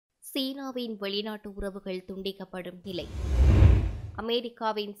சீனாவின் வெளிநாட்டு உறவுகள் துண்டிக்கப்படும் நிலை.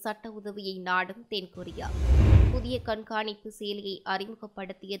 அமெரிக்காவின் சட்ட உதவியை நாடும் தென்கொரியா. புதிய கண்காணிப்பு செயலியை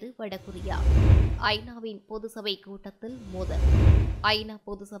அறிமுகப்படுத்தியது வடகொரியா. ஐநாவின் பொதுசபை கூட்டத்தில் மோதல். ஐநா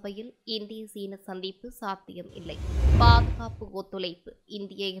பொதுசபையில் இந்திய சீன சந்திப்பு சாத்தியம் இல்லை. பாதுகாப்பு ஒத்துழைப்பு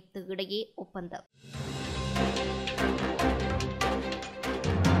இந்திய எகிப்து இடையே ஒப்பந்தம்.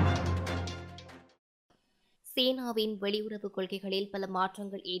 சீனாவின் வெளியுறவு கொள்கைகளில் பல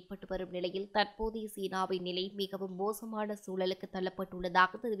மாற்றங்கள் ஏற்பட்டு வரும் நிலையில் தற்போதைய சீனாவின் நிலை மிகவும் மோசமான சூழலுக்கு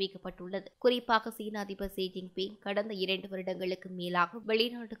தள்ளப்பட்டுள்ளதாக தெரிவிக்கப்பட்டுள்ளது. குறிப்பாக சீன அதிபர் ஷி ஜின்பிங் கடந்த 2 வருடங்களுக்கு மேலாக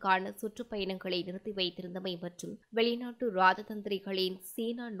வெளிநாட்டுக்கான சுற்றுப்பயணங்களை நிறுத்தி வைத்திருந்தமை மற்றும் வெளிநாட்டு ராஜதந்திரிகளின்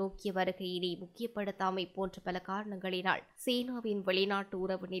சீனா நோக்கிய வருகையினை முக்கியப்படுத்தாமை போன்ற பல காரணங்களினால் சீனாவின் வெளிநாட்டு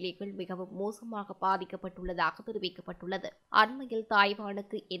உறவு நிலைகள் மிகவும் மோசமாக பாதிக்கப்பட்டுள்ளதாக தெரிவிக்கப்பட்டுள்ளது. அண்மையில்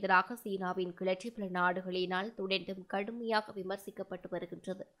தாய்வானுக்கு எதிராக சீனாவின் கிளர்ச்சி பல நாடுகளினால் தொடர்ந்தும் கடுமையாக விமர்சிக்கப்பட்டு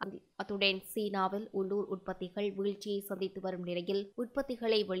வருகின்றது. அத்துடன் சீனாவில் உள்ளூர் உற்பத்திகள் வீழ்ச்சியை சந்தித்து வரும் நிலையில்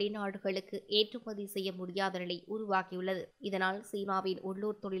உற்பத்திகளை வெளிநாடுகளுக்கு ஏற்றுமதி செய்ய முடியாத நிலை உருவாகியுள்ளது. இதனால் சீனாவின்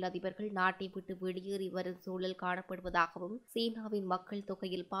உள்ளூர் தொழிலதிபர்கள் நாட்டை விட்டு வெளியேறி வரும் சூழல் காணப்படுவதாகவும் சீனாவின் மக்கள்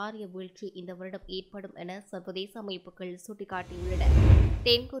தொகையில் பாரிய வீழ்ச்சி இந்த வருடம் ஏற்படும் என சர்வதேச அமைப்புகள் சுட்டிக்காட்டியுள்ளன.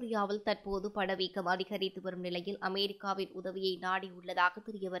 தென்கொரியாவில் தற்போது பணவீக்கம் அதிகரித்து வரும் நிலையில் அமெரிக்காவின் உதவியை நாடியுள்ளதாக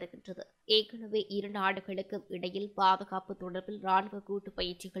தெரிய வருகின்றது. ஏற்கனவே இரு நாடுகளுக்கு இடையில் பாதுகாப்பு தொடர்பில் ராணுவ கூட்டு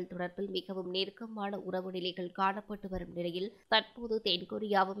பயிற்சிகள் தொடர்பில் மிகவும் நெருக்கமான உறவு நிலைகள் காணப்பட்டு வரும் நிலையில் தற்போது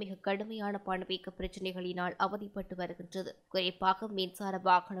தென்கொரியாவும் மிக கடுமையான பணவீக்க பிரச்சினைகளினால் அவதிப்பட்டு வருகின்றது. குறிப்பாக மின்சார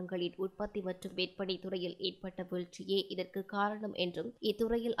வாகனங்களின் உற்பத்தி மற்றும் விற்பனை துறையில் ஏற்பட்ட வீழ்ச்சியே இதற்கு காரணம் என்றும்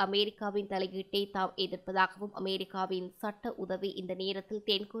இத்துறையில் அமெரிக்காவின் தலையீட்டை தாம் எதிர்ப்பதாகவும் அமெரிக்காவின் சட்ட உதவி இந்த நேரத்தில்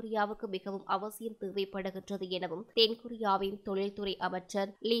தென்கொரியாவுக்கு மிகவும் அவசியம் தேவைப்படுகின்றது எனவும் தென்கொரியாவின் தொழில்துறை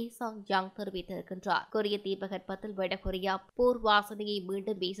அமைச்சர் லீ சாங் யாங் தெரிவித்திருக்கின்றார். கொரிய தீபகற்பத்தில் வடகொரியா போர் வாசனையை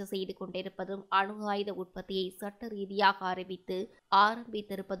மீண்டும் வீச செய்து கொண்டிருப்பதும் அணு ஆயுத உற்பத்தியை சட்ட ரீதியாக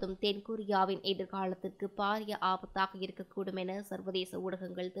ஆரம்பித்திருப்பதும் தென்கொரியாவின் எதிர்காலத்திற்கு பாரிய ஆபத்தாக இருக்கக்கூடும் என சர்வதேச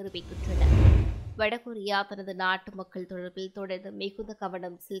ஊடகங்கள் தெரிவிக்கின்றன. வடகொரியா தனது நாட்டு மக்கள் தொடர்பில் தொடர்ந்து மிகுந்த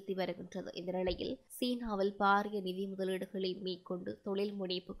கவனம் செலுத்தி வருகின்றது. இந்த நிலையில் சீனாவில் பாரிய நிதி முதலீடுகளை மேற்கொண்டு தொழில்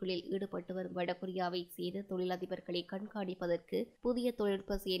முனைப்புகளில் ஈடுபட்டு வரும் வடகொரியாவை சேர்ந்த தொழிலதிபர்களை கண்காணிப்பதற்கு புதிய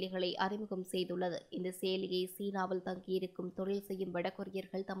தொழில்நுட்ப செயலிகளை அறிமுகம் செய்துள்ளது. இந்த செயலியை சீனாவில் தங்கியிருக்கும் தொழில் செய்யும்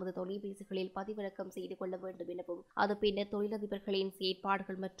வடகொரியர்கள் தமது தொலைபேசிகளில் பதிவிறக்கம் செய்து கொள்ள வேண்டும் எனவும் அது பின்னர் தொழிலதிபர்களின்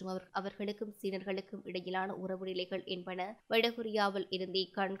செயற்பாடுகள் மற்றும் அவர்களுக்கும் சீனர்களுக்கும் இடையிலான உறவு நிலைகள் என்பன வடகொரியாவில் இருந்தே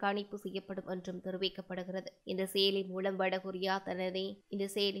கண்காணிப்பு செய்யப்படும் என்றும் தெரிவிக்கப்படுகிறது. இந்த செயலி மூலம் வடகொரியா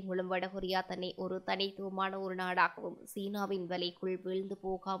தன்னை ஒரு தனித்துவமான ஒரு நாடாகவும் சீனாவின் வலைக்குள் வீழ்ந்து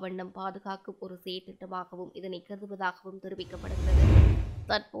போகா வண்ணம் பாதுகாக்கும் ஒரு செயற்திட்டமாகவும் இதனை கருதுவதாகவும் தெரிவிக்கப்படுகிறது.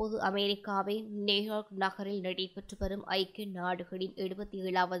 தற்போது அமெரிக்காவின் நியூயார்க் நகரில் நடைபெற்று வரும் ஐக்கிய நாடுகளின்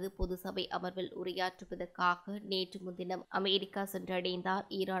 77வது பொதுசபை அமர்வில் உரையாற்றுவதற்காக நேற்று முன்தினம் அமெரிக்கா சென்றடைந்தார்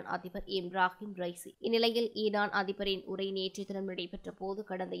ஈரான் அதிபர் இப்ராஹிம் ரைசி. இந்நிலையில் ஈரான் அதிபரின் உரை நேற்று தினம் நடைபெற்ற போது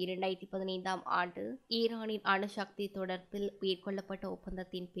கடந்த 2015ஆம் ஆண்டு ஈரானின் அணுசக்தி தொடர்பில் மேற்கொள்ளப்பட்ட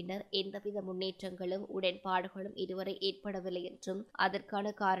ஒப்பந்தத்தின் பின்னர் எந்தவித முன்னேற்றங்களும் உடன்பாடுகளும் இதுவரை ஏற்படவில்லை என்றும்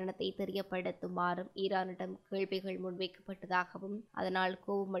அதற்கான காரணத்தை தெரியப்படுத்துமாறும் ஈரானிடம் கேள்விகள் முன்வைக்கப்பட்டதாகவும் அதனால்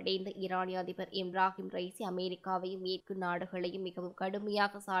கோபமடைந்த ஈரானிய அதிபர் இப்ராஹிம் ரைசி அமெரிக்காவையும் மேற்கு நாடுகளையும் மிகவும்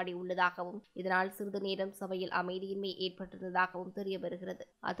கடுமையாக சாடியுள்ளதாகவும் இதனால் சிறிது நேரம் சபையில் அமைதியின்மை ஏற்பட்டிருந்ததாகவும் தெரிய வருகிறது.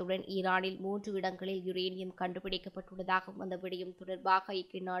 அத்துடன் ஈரானில் 3 இடங்களில் யுரேனியம் கண்டுபிடிக்கப்பட்டுள்ளதாகவும் அந்த விடயம் தொடர்பாக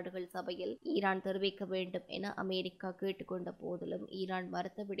ஐக்கிய நாடுகள் சபையில் ஈரான் தெரிவிக்க வேண்டும் என அமெரிக்கா கேட்டுக்கொண்ட போதிலும் ஈரான்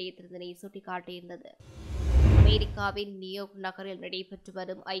மறுத்த விடயத்தினை சுட்டிக்காட்டியிருந்தது. அமெரிக்காவின் நியூயார்க் நகரில் நடைபெற்று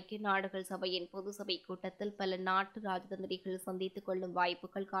வரும் ஐக்கிய நாடுகள் சபையின் பொதுசபை கூட்டத்தில் பல நாட்டு ராஜதந்திரிகள் சந்தித்துக் கொள்ளும்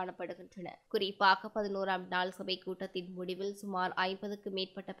வாய்ப்புகள் காணப்படுகின்றன. குறிப்பாக 11ஆம் நாள் சபை கூட்டத்தின் முடிவில் சுமார் 50க்கும்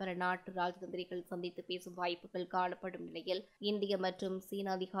மேற்பட்ட பல நாட்டு ராஜதந்திரிகள் சந்தித்து பேசும் வாய்ப்புகள் காணப்படும் நிலையில் இந்திய மற்றும்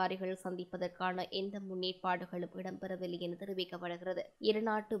சீன அதிகாரிகள் சந்திப்பதற்கான எந்த முன்னேற்பாடுகளும் இடம்பெறவில்லை என தெரிவிக்கப்படுகிறது.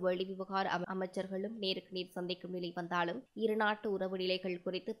 இருநாட்டு வெளிவிவகார அமைச்சர்களும் நேருக்கு நேர் சந்திக்கும் நிலை வந்தாலும் இருநாட்டு உறவு நிலைகள்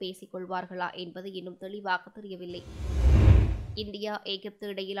குறித்து பேசிக் கொள்வார்களா என்பது இன்னும் தெளிவாக தெரியவில்லை. இந்தியா எகிப்து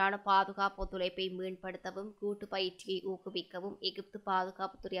இடையிலான பாதுகாப்பு ஒத்துழைப்பை மேம்படுத்தவும் கூட்டு பயிற்சியை ஊக்குவிக்கவும் எகிப்து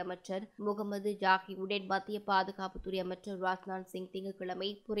பாதுகாப்புத்துறை அமைச்சர் முகமது ஜாகிவுடன் மத்திய பாதுகாப்புத்துறை அமைச்சர் ராஜ்நாத் சிங் திங்கட்கிழமை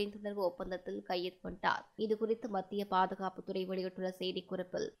புரிந்துணர்வு ஒப்பந்தத்தில் கையெழுத்திட்டார். இதுகுறித்து மத்திய பாதுகாப்புத்துறை வெளியிட்டுள்ள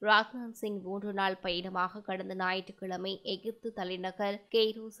செய்திக்குறிப்பில் ராஜ்நாத் சிங் 3 நாள் பயணமாக கடந்த ஞாயிற்றுக்கிழமை எகிப்து தலைநகர்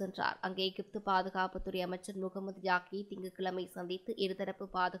கெய்ரோ சென்றார். அங்கு எகிப்து பாதுகாப்புத்துறை அமைச்சர் முகமது ஜாகியை திங்கட்கிழமை சந்தித்து இருதரப்பு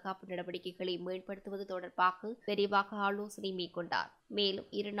பாதுகாப்பு நடவடிக்கைகளை மேம்படுத்துவது தொடர்பாக விரிவாக ஆலோசனை மேற்கொண்டார். மேலும்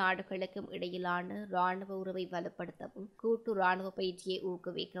இரு நாடுகளுக்கும் இடையிலான ராணுவ உறவை வலுப்படுத்தவும் கூட்டு ராணுவ பயிற்சியை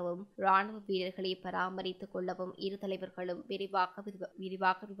ஊக்குவிக்கவும் ராணுவ வீரர்களை பராமரித்துக் கொள்ளவும் இரு தலைவர்களும்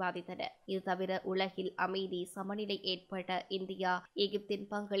விரிவாக விவாதித்தனர். இது தவிர உலகில் அமைதி சமநிலை ஏற்பட இந்தியா எகிப்தின்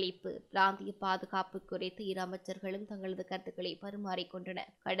பங்களிப்பு பிராந்திய பாதுகாப்பு குறித்து இரு அமைச்சர்களும் தங்களது கருத்துக்களை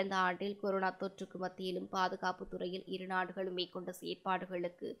பரிமாறிக்கொண்டனர். கடந்த ஆண்டில் கொரோனா தொற்றுக்கு மத்தியிலும் பாதுகாப்பு துறையில் இரு நாடுகளும் மேற்கொண்ட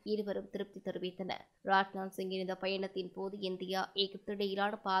செயற்பாடுகளுக்கு இருவரும் திருப்தி தெரிவித்தனர். ராஜ்நாத் சிங்கின் இந்த பயணத்தின் போது இந்தியா எகிப்து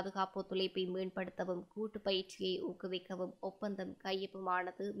இடையிலான பாதுகாப்பு ஒத்துழைப்பை மேம்படுத்தவும் கூட்டு பயிற்சியை ஊக்குவிக்கவும் ஒப்பந்தம்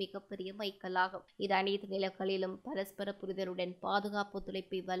கையொப்பமானது மிகப்பெரிய மைல்கல்லாகும். இது அனைத்து நிலைகளிலும் பரஸ்பர புரிதலுடன் பாதுகாப்பு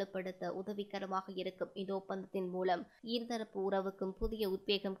ஒத்துழைப்பை வலுப்படுத்த உதவிகரமாக இருக்கும். இந்த ஒப்பந்தத்தின் மூலம் இருதரப்பு உறவுக்கும் புதிய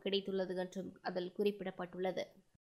உத்வேகம் கிடைத்துள்ளது என்றும் அதில் குறிப்பிடப்பட்டுள்ளது.